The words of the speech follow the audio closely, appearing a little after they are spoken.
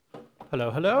Hello,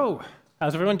 hello.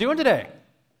 How's everyone doing today?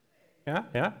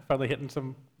 Yeah. Finally hitting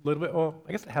some little bit. Well,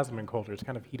 I guess it hasn't been colder. It's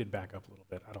kind of heated back up a little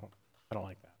bit. I don't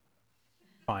like that.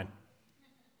 Fine.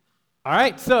 All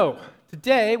right. So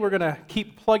today we're gonna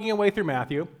keep plugging away through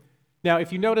Matthew. Now,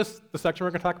 if you notice, the section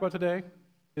we're gonna talk about today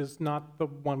is not the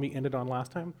one we ended on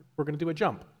last time. We're gonna do a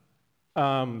jump.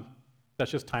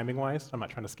 That's just timing-wise. I'm not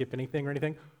trying to skip anything or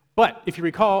anything. But if you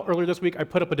recall, earlier this week I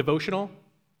put up a devotional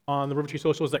on the River Tree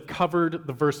Socials that covered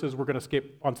the verses we're going to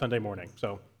skip on Sunday morning.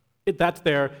 So that's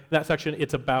there. In that section,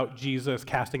 it's about Jesus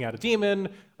casting out a demon,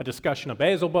 a discussion of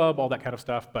Beelzebub, all that kind of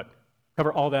stuff, but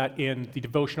cover all that in the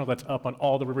devotional that's up on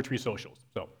all the River Tree Socials.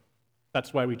 So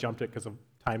that's why we jumped it, because of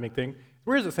timing thing.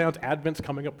 Whereas it sounds, Advent's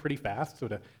coming up pretty fast, so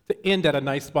to end at a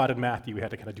nice spot in Matthew, we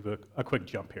had to kind of do a quick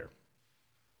jump here.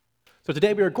 So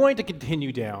today we are going to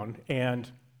continue down,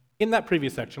 and in that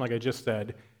previous section, like I just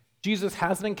said, Jesus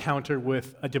has an encounter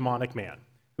with a demonic man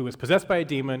who is possessed by a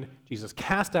demon. Jesus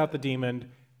cast out the demon.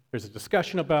 There's a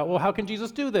discussion about, well, how can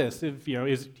Jesus do this? If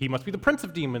he must be the prince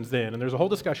of demons then, and there's a whole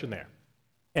discussion there.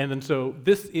 And then so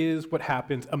this is what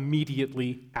happens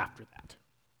immediately after that.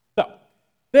 So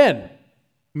then,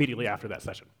 immediately after that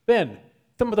session, then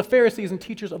some of the Pharisees and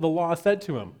teachers of the law said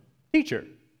to him, "Teacher,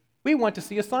 we want to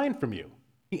see a sign from you."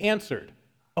 He answered,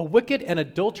 "A wicked and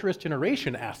adulterous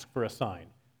generation asks for a sign,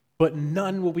 but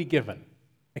none will be given,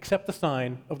 except the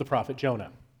sign of the prophet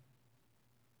Jonah."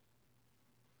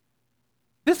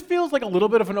 This feels like a little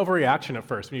bit of an overreaction at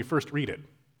first when you first read it,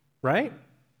 right?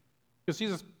 Because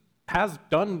Jesus has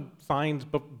done signs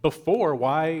before.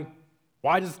 Why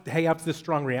does he have this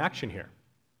strong reaction here?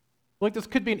 Like, this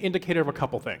could be an indicator of a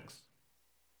couple things.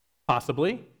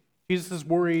 Possibly, Jesus is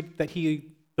worried that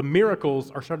the miracles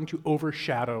are starting to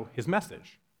overshadow his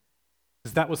message.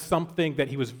 Because that was something that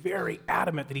he was very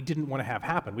adamant that he didn't want to have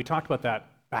happen. We talked about that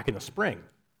back in the spring.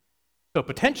 So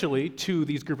potentially, to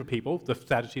these group of people, the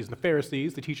Sadducees and the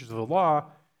Pharisees, the teachers of the law,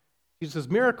 Jesus'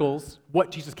 miracles, what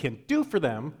Jesus can do for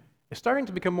them, is starting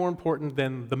to become more important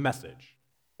than the message,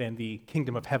 than the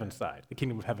kingdom of heaven side. The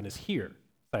kingdom of heaven is here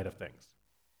side of things.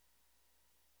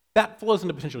 That flows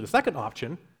into potentially the second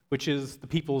option, which is the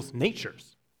people's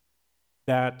natures.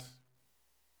 That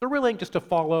they're willing just to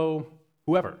follow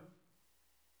whoever,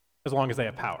 as long as they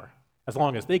have power, as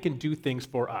long as they can do things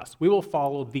for us. We will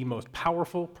follow the most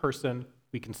powerful person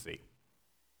we can see,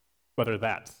 whether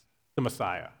that's the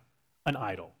Messiah, an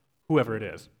idol, whoever it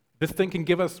is. This thing can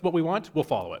give us what we want, we'll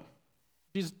follow it.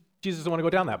 Jesus doesn't want to go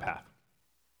down that path.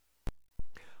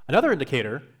 Another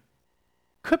indicator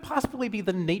could possibly be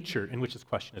the nature in which this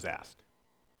question is asked.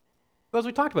 As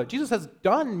we talked about, Jesus has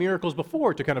done miracles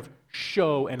before to kind of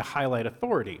show and highlight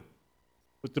authority.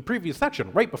 With the previous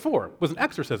section, right before, was an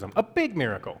exorcism, a big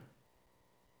miracle.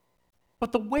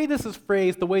 But the way this is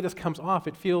phrased, the way this comes off,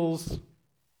 it feels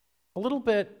a little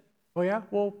bit, oh yeah,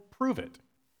 well, prove it.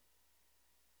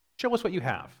 Show us what you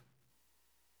have.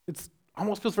 It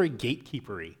almost feels very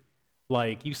gatekeepery.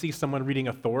 Like you see someone reading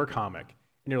a Thor comic,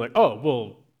 and you're like, oh,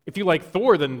 well, if you like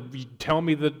Thor, then you tell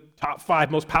me the top 5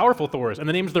 most powerful Thors, and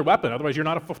the name's their weapon, otherwise you're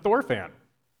not a Thor fan.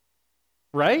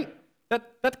 Right?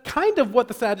 That's kind of what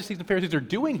the Sadducees and Pharisees are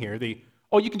doing here.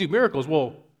 You can do miracles,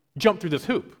 well, jump through this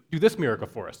hoop. Do this miracle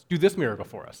for us. Do this miracle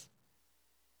for us.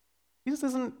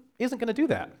 Jesus isn't going to do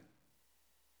that.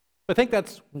 I think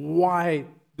that's why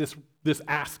this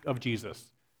ask of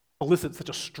Jesus elicits such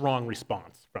a strong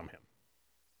response from him.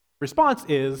 Response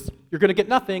is, you're going to get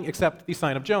nothing except the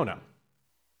sign of Jonah.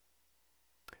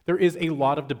 There is a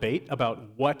lot of debate about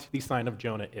what the sign of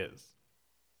Jonah is.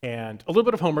 And a little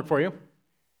bit of homework for you.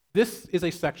 This is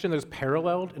a section that is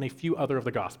paralleled in a few other of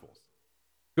the Gospels.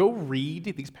 Go read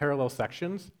these parallel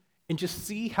sections and just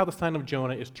see how the sign of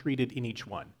Jonah is treated in each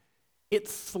one.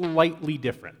 It's slightly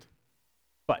different.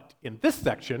 But in this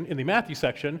section, in the Matthew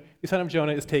section, the sign of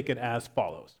Jonah is taken as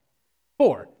follows.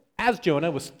 For, as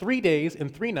Jonah was 3 days and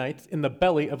 3 nights in the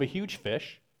belly of a huge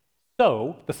fish,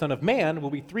 so the Son of Man will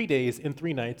be 3 days and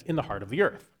 3 nights in the heart of the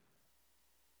earth.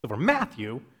 So for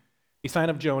Matthew, the sign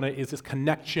of Jonah is this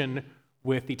connection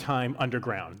with the time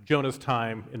underground. Jonah's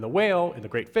time in the whale, in the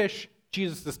great fish,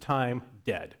 Jesus' time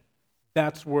dead.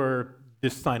 That's where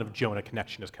this sign of Jonah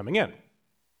connection is coming in.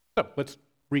 So let's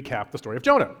recap the story of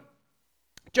Jonah.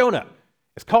 Jonah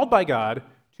is called by God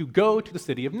to go to the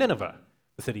city of Nineveh.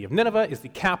 The city of Nineveh is the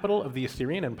capital of the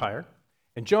Assyrian Empire,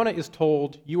 and Jonah is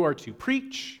told, you are to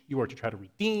preach, you are to try to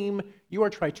redeem, you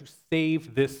are to try to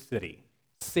save this city,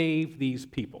 save these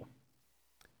people.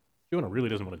 Jonah really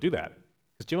doesn't want to do that,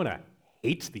 because Jonah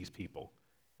hates these people,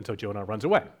 and so Jonah runs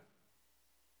away.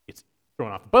 It's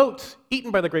thrown off the boat,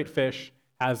 eaten by the great fish,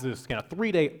 has this kind of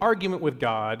 3-day argument with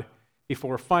God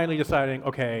before finally deciding,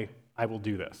 okay, I will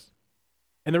do this.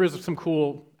 And there is some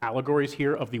cool allegories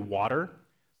here of the water.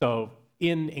 So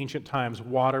in ancient times,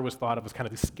 water was thought of as kind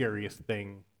of the scariest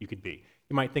thing you could be.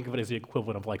 You might think of it as the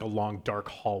equivalent of like a long, dark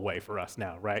hallway for us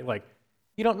now, right? Like,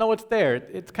 you don't know what's there.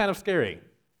 It's kind of scary.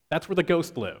 That's where the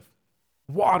ghosts live.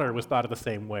 Water was thought of the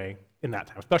same way in that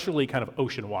time, especially kind of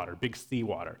ocean water, big sea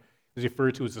water. It was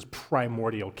referred to as this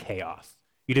primordial chaos.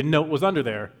 You didn't know what was under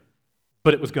there,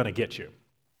 but it was going to get you.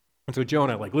 And so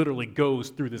Jonah like literally goes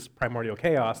through this primordial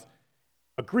chaos,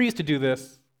 agrees to do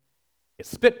this, gets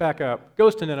spit back up,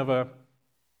 goes to Nineveh,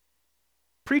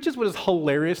 preaches what is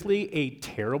hilariously a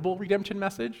terrible redemption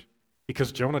message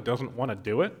because Jonah doesn't want to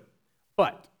do it,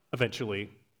 but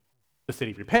eventually the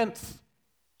city repents,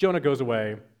 Jonah goes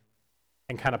away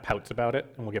and kind of pouts about it,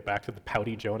 and we'll get back to the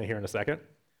pouty Jonah here in a second.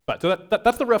 But so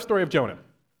that's the rough story of Jonah.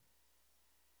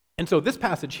 And so this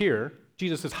passage here,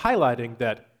 Jesus is highlighting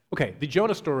that, okay, the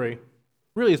Jonah story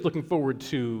really is looking forward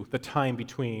to the time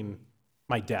between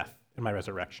my death and my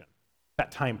resurrection.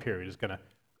 That time period is going to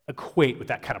equate with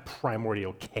that kind of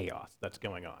primordial chaos that's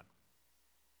going on.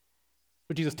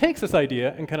 So Jesus takes this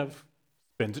idea and kind of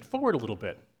spins it forward a little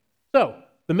bit. So,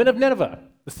 the men of Nineveh,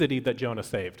 the city that Jonah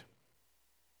saved,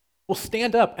 will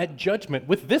stand up at judgment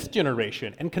with this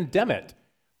generation and condemn it,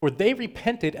 for they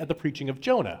repented at the preaching of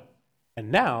Jonah,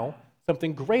 and now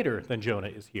something greater than Jonah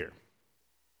is here.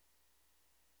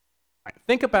 All right,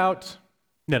 think about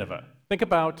Nineveh. Think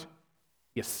about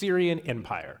the Assyrian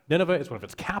Empire. Nineveh is one of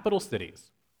its capital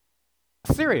cities.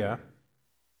 Assyria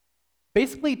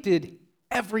basically did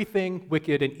everything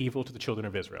wicked and evil to the children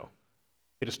of Israel.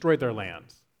 They destroyed their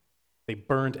lands. They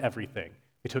burned everything.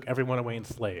 They took everyone away in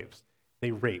slaves.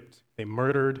 They raped. They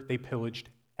murdered. They pillaged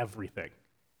everything.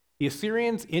 The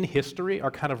Assyrians in history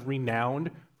are kind of renowned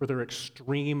for their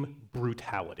extreme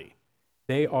brutality.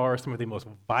 They are some of the most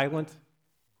violent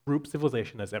group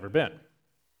civilization that's ever been.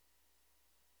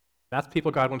 That's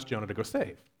people God wants Jonah to go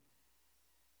save.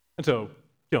 And so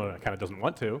Jonah kind of doesn't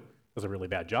want to, does a really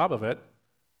bad job of it,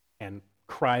 and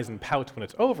cries and pouts when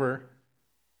it's over,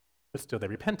 but still they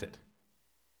repented.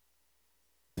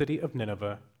 The city of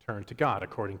Nineveh turned to God,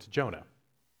 according to Jonah.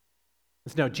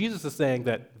 And so now Jesus is saying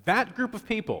that that group of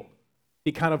people,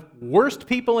 the kind of worst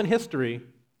people in history,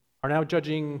 are now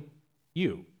judging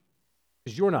you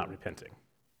because you're not repenting.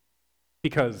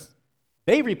 Because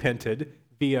they repented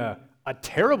via a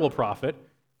terrible prophet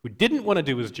who didn't want to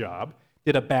do his job,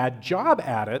 did a bad job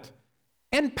at it,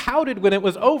 and pouted when it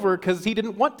was over because he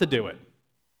didn't want to do it.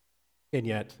 And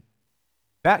yet,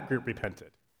 that group repented.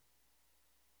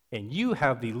 And you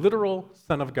have the literal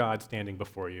Son of God standing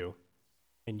before you,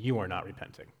 and you are not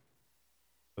repenting.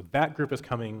 So that group is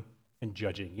coming and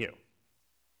judging you.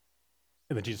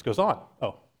 And then Jesus goes on.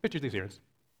 Oh, picture these ears.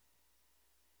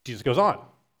 Jesus goes on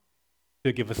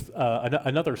to give us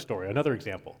another story, another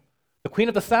example. The queen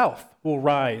of the south will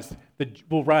rise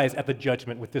at the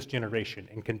judgment with this generation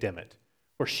and condemn it.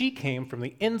 For she came from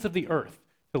the ends of the earth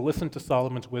to listen to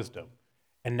Solomon's wisdom,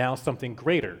 and now something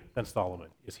greater than Solomon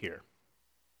is here.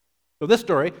 So this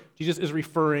story, Jesus is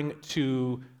referring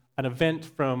to an event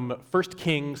from 1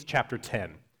 Kings chapter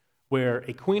 10, where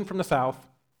a queen from the south,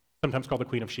 sometimes called the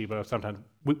Queen of Sheba, sometimes,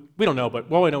 we don't know,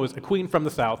 but all I know is a queen from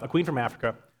the south, a queen from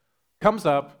Africa, comes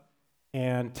up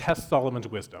and tests Solomon's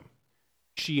wisdom.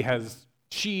 She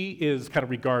is kind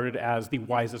of regarded as the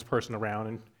wisest person around,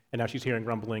 and now she's hearing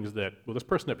rumblings that, well, this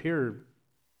person up here,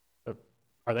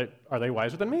 are they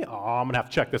wiser than me? Oh, I'm going to have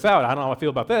to check this out. I don't know how I feel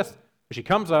about this. But she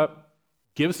comes up,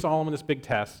 gives Solomon this big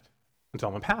test, and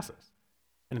Solomon passes.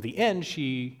 And at the end,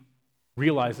 she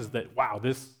realizes that, wow,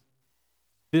 this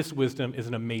wisdom is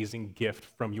an amazing gift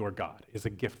from your God. It's a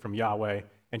gift from Yahweh,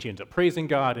 and she ends up praising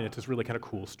God, and it's this really kind of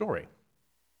cool story.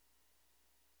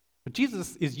 But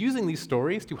Jesus is using these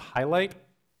stories to highlight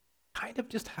kind of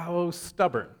just how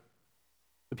stubborn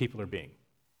the people are being.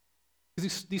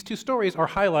 Because these two stories are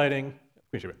highlighting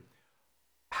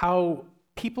how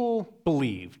people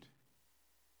believed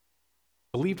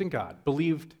in God,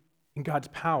 believed in God's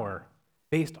power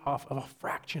based off of a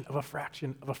fraction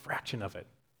of it,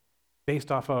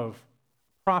 based off of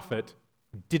a prophet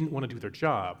who didn't want to do their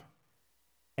job,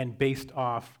 and based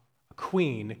off a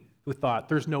queen who thought,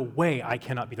 there's no way I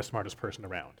cannot be the smartest person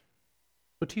around.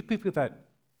 So two people that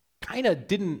kind of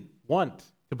didn't want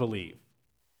to believe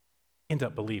end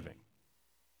up believing,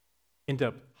 end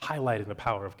up highlighting the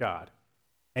power of God.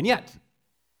 And yet,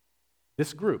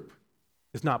 this group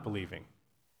is not believing,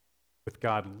 with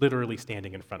God literally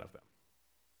standing in front of them.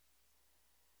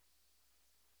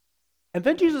 And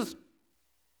then Jesus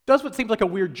does what seems like a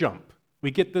weird jump.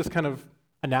 We get this kind of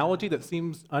analogy that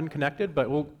seems unconnected, but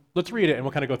let's read it and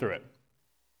we'll kind of go through it.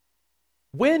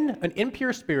 When an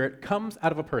impure spirit comes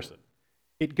out of a person,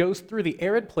 It goes through the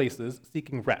arid places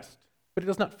seeking rest, but it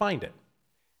does not find it.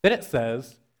 Then it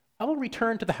says, I will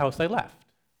return to the house I left.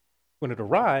 When it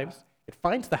arrives, it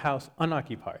finds the house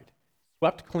unoccupied,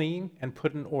 swept clean and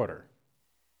put in order.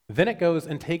 Then it goes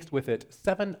and takes with it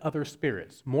 7 other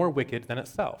spirits, more wicked than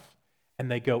itself,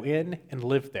 and they go in and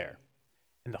live there.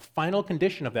 And the final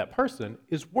condition of that person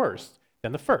is worse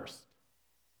than the first.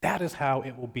 That is how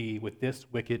it will be with this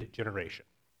wicked generation.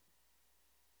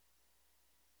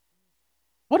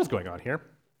 What is going on here?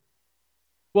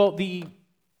 Well, the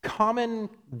common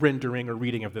rendering or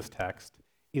reading of this text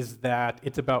is that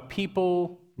it's about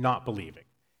people not believing,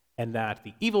 and that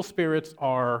the evil spirits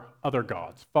are other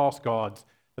gods, false gods,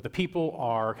 that the people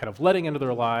are kind of letting into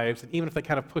their lives, and even if they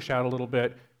kind of push out a little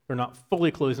bit, they're not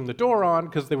fully closing the door on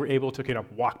because they were able to kind of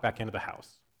walk back into the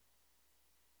house.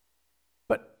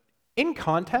 But in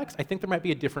context, I think there might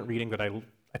be a different reading that I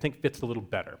think fits a little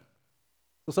better.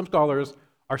 So some scholars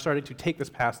are starting to take this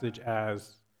passage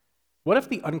as, what if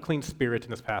the unclean spirits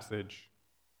in this passage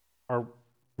are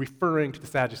referring to the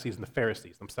Sadducees and the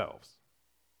Pharisees themselves?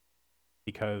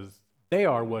 Because they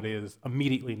are what is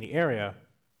immediately in the area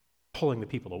pulling the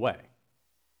people away.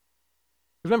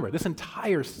 Remember, this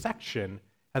entire section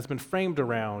has been framed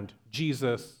around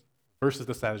Jesus versus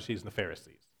the Sadducees and the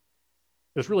Pharisees.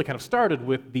 It was really kind of started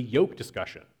with the yoke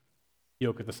discussion.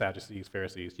 Yoke of the Sadducees,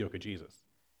 Pharisees, yoke of Jesus.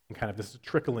 And kind of this is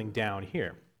trickling down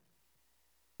here.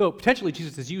 So potentially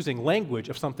Jesus is using language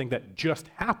of something that just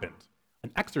happened,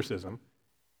 an exorcism,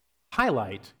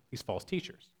 highlight these false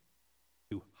teachers,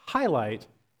 to highlight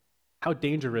how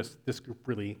dangerous this group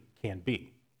really can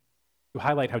be, to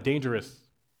highlight how dangerous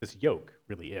this yoke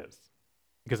really is,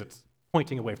 because it's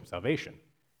pointing away from salvation.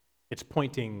 It's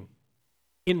pointing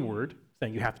inward,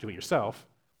 saying you have to do it yourself,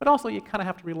 but also you kind of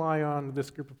have to rely on this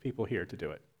group of people here to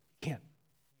do it. You can't.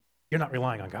 You're not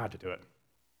relying on God to do it.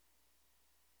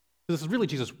 This is really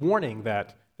Jesus warning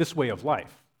that this way of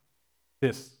life,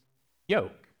 this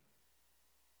yoke,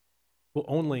 will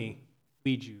only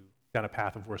lead you down a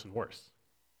path of worse and worse.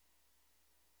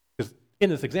 Because in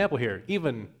this example here,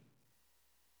 even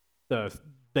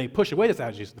they push away the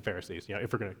Sadducees and the Pharisees,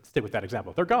 if we're going to stick with that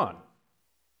example. They're gone.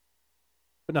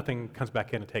 But nothing comes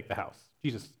back in to take the house.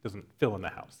 Jesus doesn't fill in the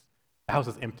house. The house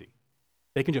is empty.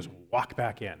 They can just walk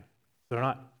back in. They're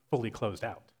not fully closed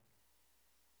out.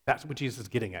 That's what Jesus is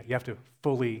getting at. You have to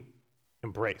fully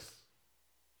embrace.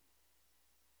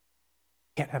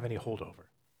 Can't have any holdover.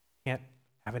 Can't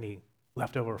have any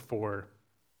leftover for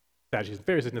Sadducees and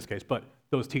Pharisees in this case, but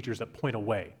those teachers that point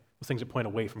away, those things that point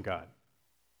away from God.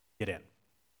 Get in.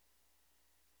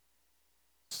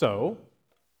 So,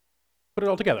 put it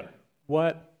all together.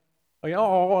 I'm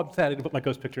sad I didn't put my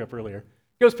ghost picture up earlier.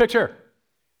 Ghost picture!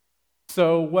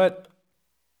 So what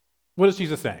is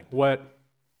Jesus saying? What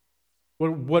are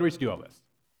we to do all this?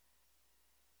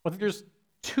 Well, I think there's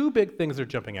 2 big things that are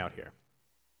jumping out here.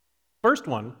 First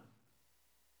one,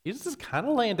 Jesus is kind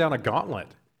of laying down a gauntlet,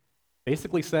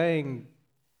 basically saying,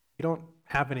 you don't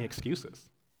have any excuses.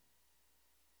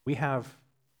 We have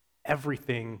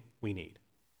everything we need.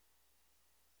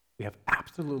 We have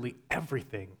absolutely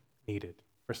everything needed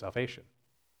for salvation,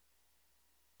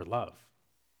 for love,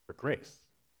 for grace,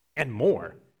 and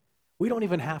more. We don't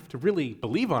even have to really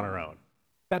believe on our own.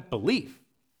 That belief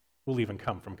will even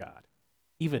come from God.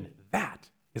 Even that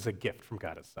is a gift from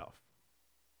God itself.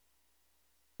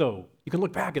 So you can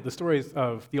look back at the stories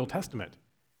of the Old Testament,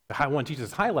 the one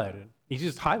Jesus highlighted. He's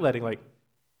just highlighting, like,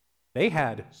 they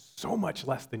had so much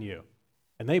less than you,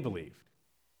 and they believed.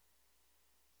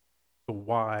 So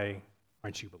why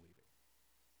aren't you believing?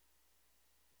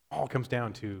 It all comes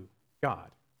down to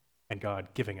God, and God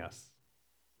giving us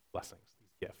blessings,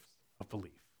 these gifts of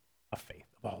belief, of faith,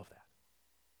 of all of that.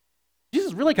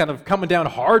 Jesus is really kind of coming down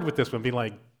hard with this one, being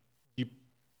like,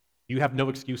 you have no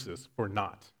excuses for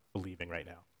not believing right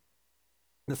now.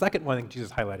 And the second one I think Jesus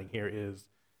is highlighting here is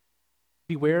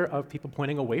beware of people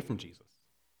pointing away from Jesus.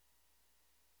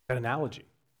 That analogy,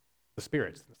 the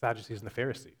spirits, the Sadducees and the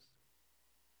Pharisees.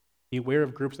 Be aware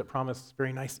of groups that promise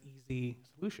very nice, easy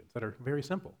solutions that are very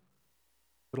simple,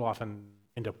 but will often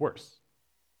end up worse.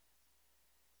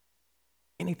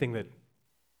 Anything that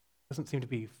doesn't seem to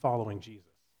be following Jesus,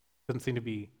 doesn't seem to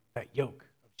be that yoke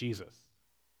of Jesus,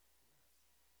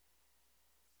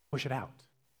 push it out.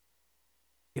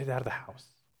 Get it out of the house.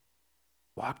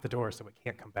 Lock the door so it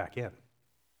can't come back in.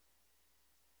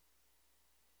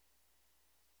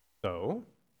 So,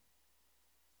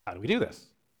 how do we do this?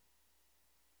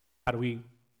 How do we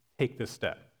take this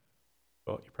step?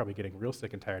 Well, you're probably getting real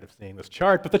sick and tired of seeing this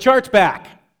chart, but the chart's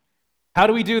back. How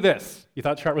do we do this? You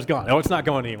thought the chart was gone. No, it's not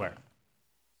going anywhere.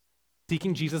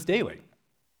 Seeking Jesus daily.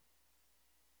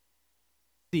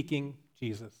 Seeking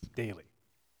Jesus daily.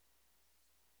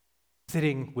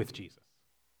 Sitting with Jesus.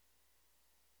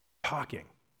 Talking.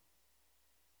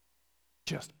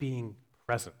 Just being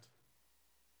present.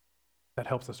 That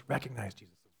helps us recognize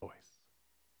Jesus' voice.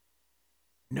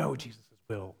 Know Jesus'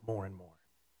 will more and more.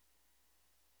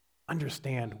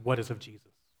 Understand what is of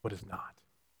Jesus, what is not.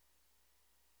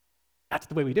 That's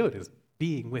the way we do it, is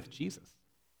being with Jesus.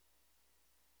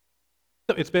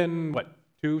 So it's been,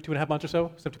 2.5 months or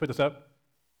so since we put this up?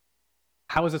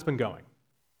 How has this been going?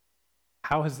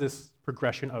 How has this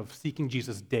progression of seeking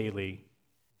Jesus daily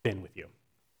been with you?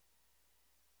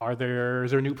 Is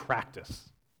there a new practice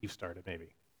you've started, maybe?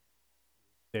 Is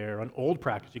there an old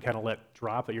practice you kind of let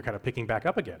drop that you're kind of picking back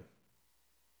up again?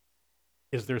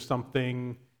 Is there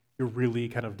something you're really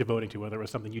kind of devoting to, whether it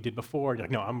was something you did before, you're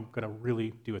like, no, I'm going to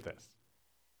really do with this?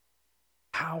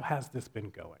 How has this been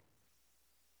going?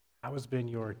 How has been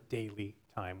your daily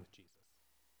time with Jesus?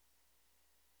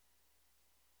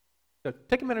 So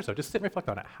take a minute or so, just sit and reflect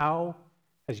on it. How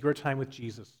has your time with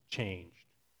Jesus changed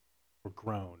or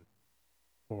grown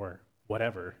or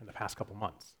whatever in the past couple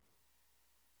months?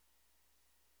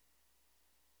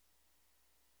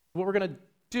 What we're going to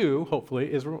do,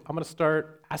 hopefully, is I'm going to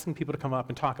start asking people to come up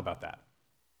and talk about that.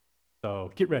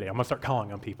 So get ready. I'm going to start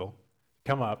calling on people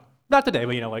to come up. Not today,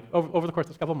 but over the course of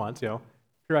this couple months,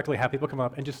 periodically have people come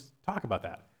up and just talk about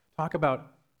that. Talk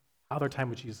about how their time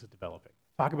with Jesus is developing.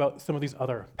 Talk about some of these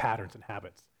other patterns and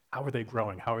habits. How are they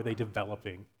growing? How are they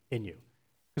developing in you?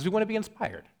 Because we want to be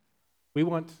inspired. We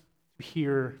want to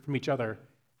hear from each other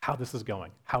how this is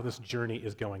going, how this journey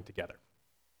is going together.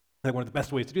 And one of the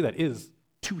best ways to do that is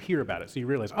to hear about it. So you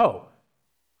realize, oh,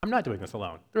 I'm not doing this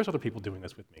alone. There's other people doing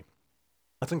this with me.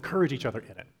 Let's encourage each other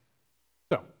in it.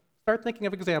 So start thinking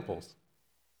of examples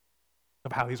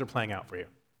of how these are playing out for you.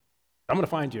 I'm going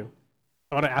to find you.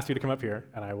 I want to ask you to come up here,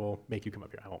 and I will make you come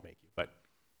up here. I won't make you, but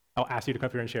I'll ask you to come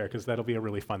up here and share, because that'll be a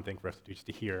really fun thing for us to do, just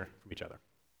to hear from each other.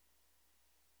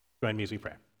 Join me as we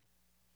pray.